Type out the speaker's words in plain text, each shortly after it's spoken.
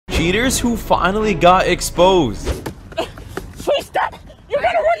cheaters who finally got exposed. Please stop! You're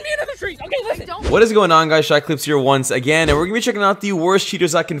gonna run me into the trees! Okay, listen! What is going on, guys? Shak-Clips here once again, and we're gonna be checking out the worst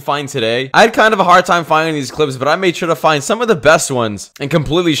cheaters I can find today. I had kind of a hard time finding these clips, but I made sure to find some of the best ones and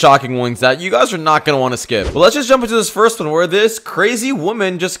completely shocking ones that you guys are not gonna want to skip. But let's just jump into this first one where this crazy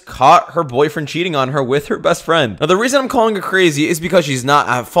woman just caught her boyfriend cheating on her with her best friend. Now, the reason I'm calling her crazy is because she's not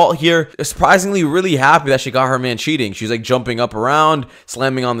at fault here. Surprisingly, really happy that she got her man cheating. She's like jumping up around,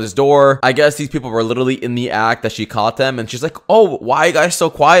 slamming on this door. I guess these people were literally in the act that she caught them, and she's like, oh, why are you guys so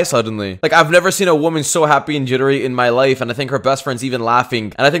quiet suddenly? Like, I've never seen a woman so happy and jittery in my life, and I think her best friend's even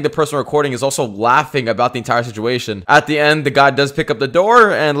laughing, and I think the person recording is also laughing about the entire situation. At the end, the guy does pick up the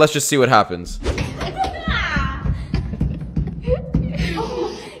door, and let's just see what happens.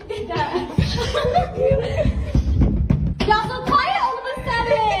 Y'all so quiet all of a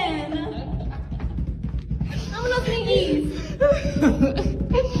sudden. I'm gonna sneeze.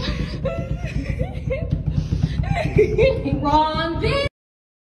 Wrong bitch.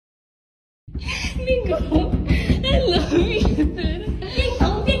 Bingo. I love you. Ding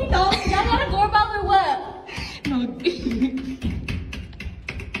dong, ding dong. Y'all got a doorbell or what? No.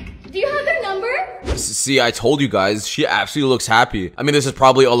 Do you have their number? See, I told you guys, she absolutely looks happy. I mean, this is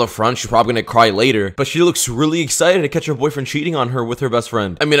probably all a front. She's probably gonna cry later, but she looks really excited to catch her boyfriend cheating on her with her best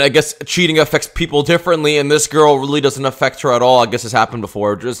friend. I mean, I guess cheating affects people differently, and this girl really doesn't affect her at all. I guess it's happened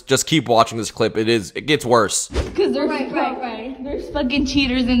before. Just keep watching this clip. It gets worse. Because there's right. There's fucking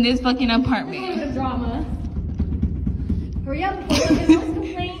cheaters in this fucking apartment. The drama. Hurry up before you get a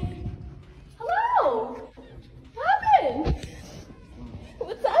complaint. Hello. What happened?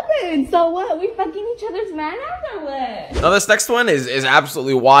 What's happened? So what? We fucking each other's man out or what? Now, this next one is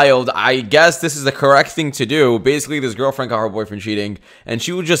absolutely wild. I guess this is the correct thing to do. Basically, this girlfriend caught her boyfriend cheating, and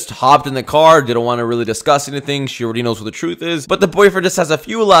she just hopped in the car, didn't want to really discuss anything. She already knows what the truth is, but the boyfriend just has a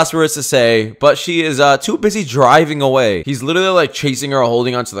few last words to say, but she is too busy driving away. He's literally like chasing her,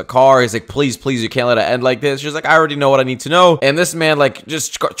 holding onto the car. He's like, please, you can't let it end like this. She's like, I already know what I need to know. And this man like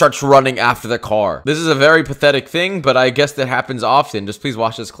just starts running after the car. This is a very pathetic thing, but I guess that happens often. Just please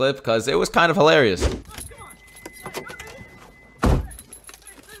watch this clip because it was kind of hilarious.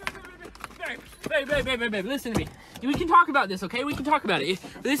 Babe, listen to me. We can talk about this, okay? We can talk about it.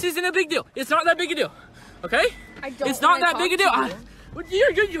 This isn't a big deal. It's not that big a deal, okay? It's not that big a deal.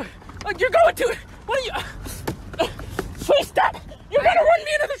 You're going to it. What are you? Please stop. You're gonna run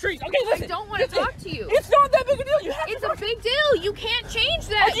me into the trees. Okay, listen. I don't want to talk to you. It's not that big a deal. You have It's to a big deal. You can't change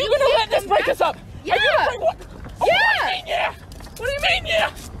that. Are you gonna let this break us up? Yeah. What? Oh, Yeah. What do you mean,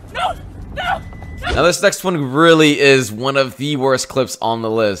 yeah? No. Now, this next one really is one of the worst clips on the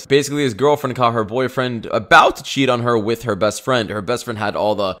list. Basically, his girlfriend caught her boyfriend about to cheat on her with her best friend. Her best friend had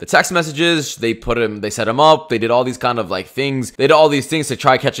all the text messages. They set him up. They did all these kind of like things. They did all these things to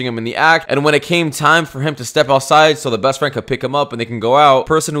try catching him in the act. And when it came time for him to step outside so the best friend could pick him up and they can go out, the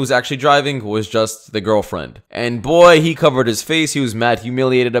person who was actually driving was just the girlfriend. And boy, he covered his face. He was mad,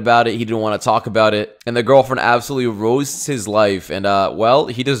 humiliated about it. He didn't want to talk about it. And the girlfriend absolutely roasts his life. And well,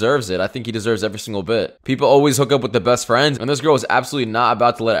 he deserves it. I think he deserves every single bit. People always hook up with the best friends, and this girl is absolutely not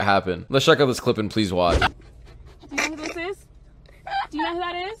about to let it happen. Let's check out this clip and please watch. Do you know who this is? Do you know who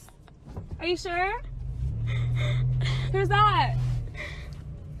that is? Are you sure? Who's that?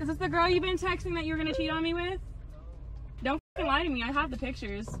 Is this the girl you've been texting that you were gonna cheat on me with? Don't fucking lie to me. I have the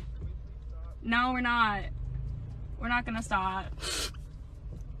pictures. No, we're not. We're not gonna stop.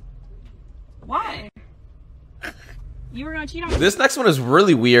 Why? You were gonna cheat on me. This next one is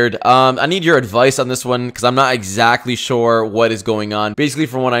really weird. I need your advice on this one because I'm not exactly sure what is going on. Basically,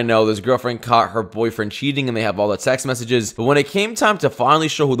 from what I know, this girlfriend caught her boyfriend cheating and they have all the text messages. But when it came time to finally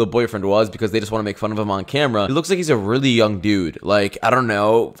show who the boyfriend was because they just want to make fun of him on camera, it looks like he's a really young dude. Like, I don't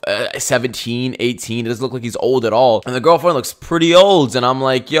know, 17, 18. It doesn't look like he's old at all. And the girlfriend looks pretty old. And I'm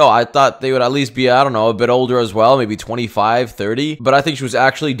like, yo, I thought they would at least be, I don't know, a bit older as well. Maybe 25, 30. But I think she was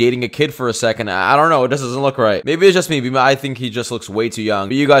actually dating a kid for a second. I don't know. It just doesn't look right. Maybe it's just me. I think he just looks way too young.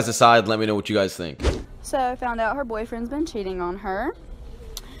 But you guys decide. Let me know what you guys think. So I found out her boyfriend's been cheating on her.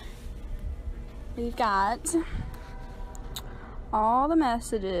 We've got all the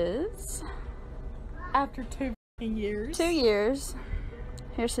messages. After 2 years. 2 years.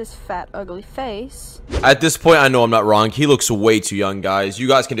 Here's his fat, ugly face. At this point, I know I'm not wrong. He looks way too young, guys. You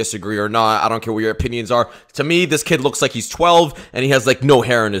guys can disagree or not. I don't care what your opinions are. To me, this kid looks like he's 12 and he has like no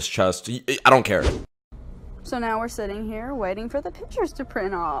hair in his chest. I don't care. So now we're sitting here waiting for the pictures to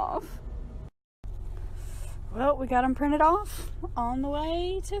print off. Well, we got them printed off on the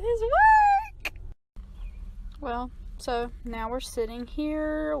way to his work. Well, So now we're sitting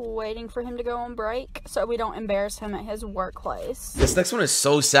here waiting for him to go on break so we don't embarrass him at his workplace. This next one is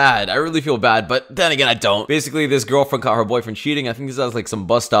so sad. I really feel bad, but then again, I don't. Basically, this girlfriend caught her boyfriend cheating. I think this was like some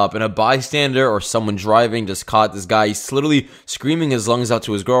bus stop, and a bystander or someone driving just caught this guy. He's literally screaming his lungs out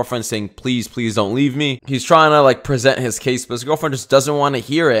to his girlfriend saying, please, please don't leave me. He's trying to like present his case, but his girlfriend just doesn't want to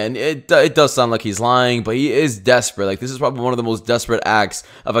hear it. And it does sound like he's lying, but he is desperate. Like, this is probably one of the most desperate acts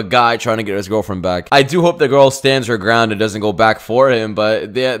of a guy trying to get his girlfriend back. I do hope the girl stands her ground and doesn't go back for him,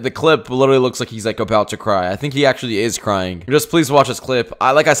 but the clip literally looks like he's like about to cry. I think he actually is crying. Just please watch this clip.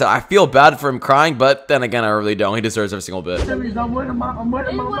 Like I said, I feel bad for him crying, but then again, I really don't. He deserves every single bit. I wasn't going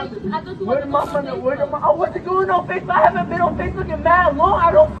on Facebook. I haven't been on Facebook in mad long.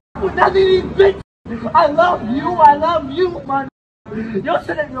 I don't with none of these bitches. I love you, man.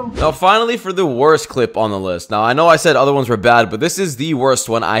 Now finally for the worst clip on the list. Now I know I said other ones were bad, but this is the worst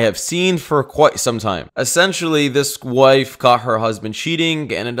one I have seen for quite some time. Essentially, this wife caught her husband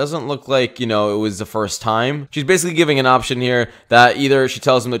cheating, and it doesn't look like, you know, it was the first time. She's basically giving an option here that either she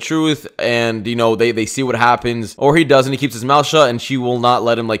tells him the truth and, you know, they see what happens, or he doesn't, he keeps his mouth shut and she will not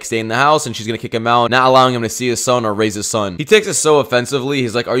let him like stay in the house, and she's gonna kick him out, not allowing him to see his son or raise his son. He takes it so offensively.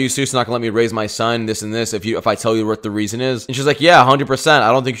 He's like, are you seriously not gonna let me raise my son, this and this, if I tell you what the reason is? And she's like, yeah, 100%.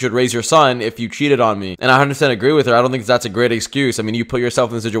 I don't think you should raise your son if you cheated on me. And I 100% agree with her. I don't think that's a great excuse. I mean, you put yourself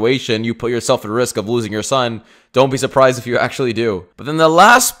in the situation, you put yourself at risk of losing your son. Don't be surprised if you actually do. But then the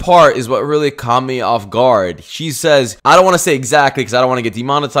last part is what really caught me off guard. She says, I don't want to say exactly because I don't want to get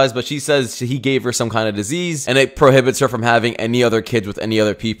demonetized, but she says he gave her some kind of disease and it prohibits her from having any other kids with any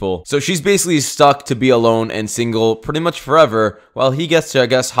other people. So she's basically stuck to be alone and single pretty much forever, while he gets to, I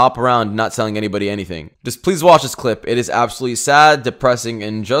guess, hop around not telling anybody anything. Just please watch this clip. It is absolutely sad, depressing,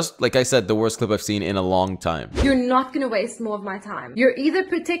 and just, like I said, the worst clip I've seen in a long time. You're not going to waste more of my time. You're either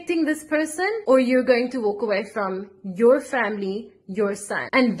protecting this person or you're going to walk away from your family, your son.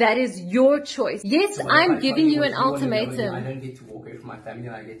 And that is your choice. Yes, I'm giving you an ultimatum. I don't get to walk away from my family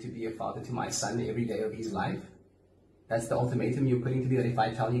and I get to be a father to my son every day of his life. That's the ultimatum you're putting to me, that if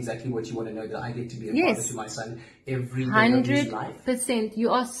I tell you exactly what you want to know, that I get to be a father to my son every day of his life. 100%. You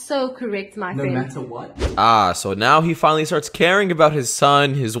are so correct, my friend. No matter what. So now he finally starts caring about his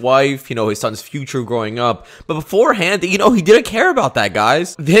son, his wife, you know, his son's future growing up. But beforehand, you know, he didn't care about that,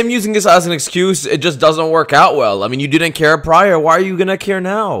 guys. Him using this as an excuse, it just doesn't work out well. I mean, you didn't care prior. Why are you gonna care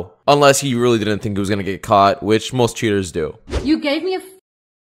now? Unless he really didn't think he was gonna get caught, which most cheaters do. You gave me a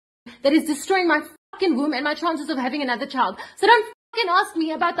that is destroying my fucking womb and my chances of having another child. So don't fucking ask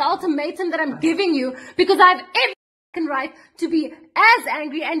me about the ultimatum that I'm giving you, because I have every fucking right to be as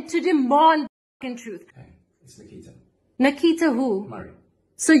angry and to demand fucking truth. Okay, it's Nikita. Nikita who? Murray.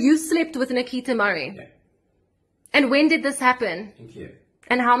 So you slept with Nikita Murray? Yeah. And when did this happen? In Kiev.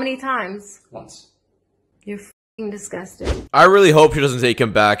 And how many times? Once. You're fucking disgusting. I really hope she doesn't take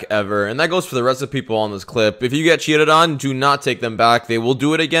him back ever, and that goes for the rest of the people on this clip. If you get cheated on, do not take them back. They will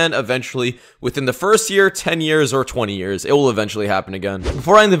do it again eventually. Within the first year, 10 years, or 20 years, it will eventually happen again.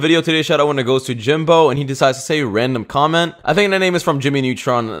 Before I end the video, today's shout out when it goes to Jimbo, and he decides to say a random comment. I think the name is from Jimmy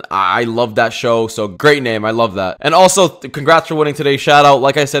Neutron. I love that show, so great name. I love that. And also, congrats for winning today's shout out.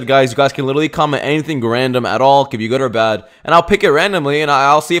 Like I said, guys, you guys can literally comment anything random at all, could be good or bad, and I'll pick it randomly, and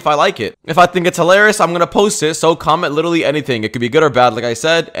I'll see if I like it. If I think it's hilarious, I'm gonna post it, so comment literally anything. It could be good or bad, like I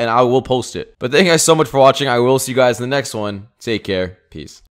said, and I will post it. But thank you guys so much for watching. I will see you guys in the next one. Take care. Peace.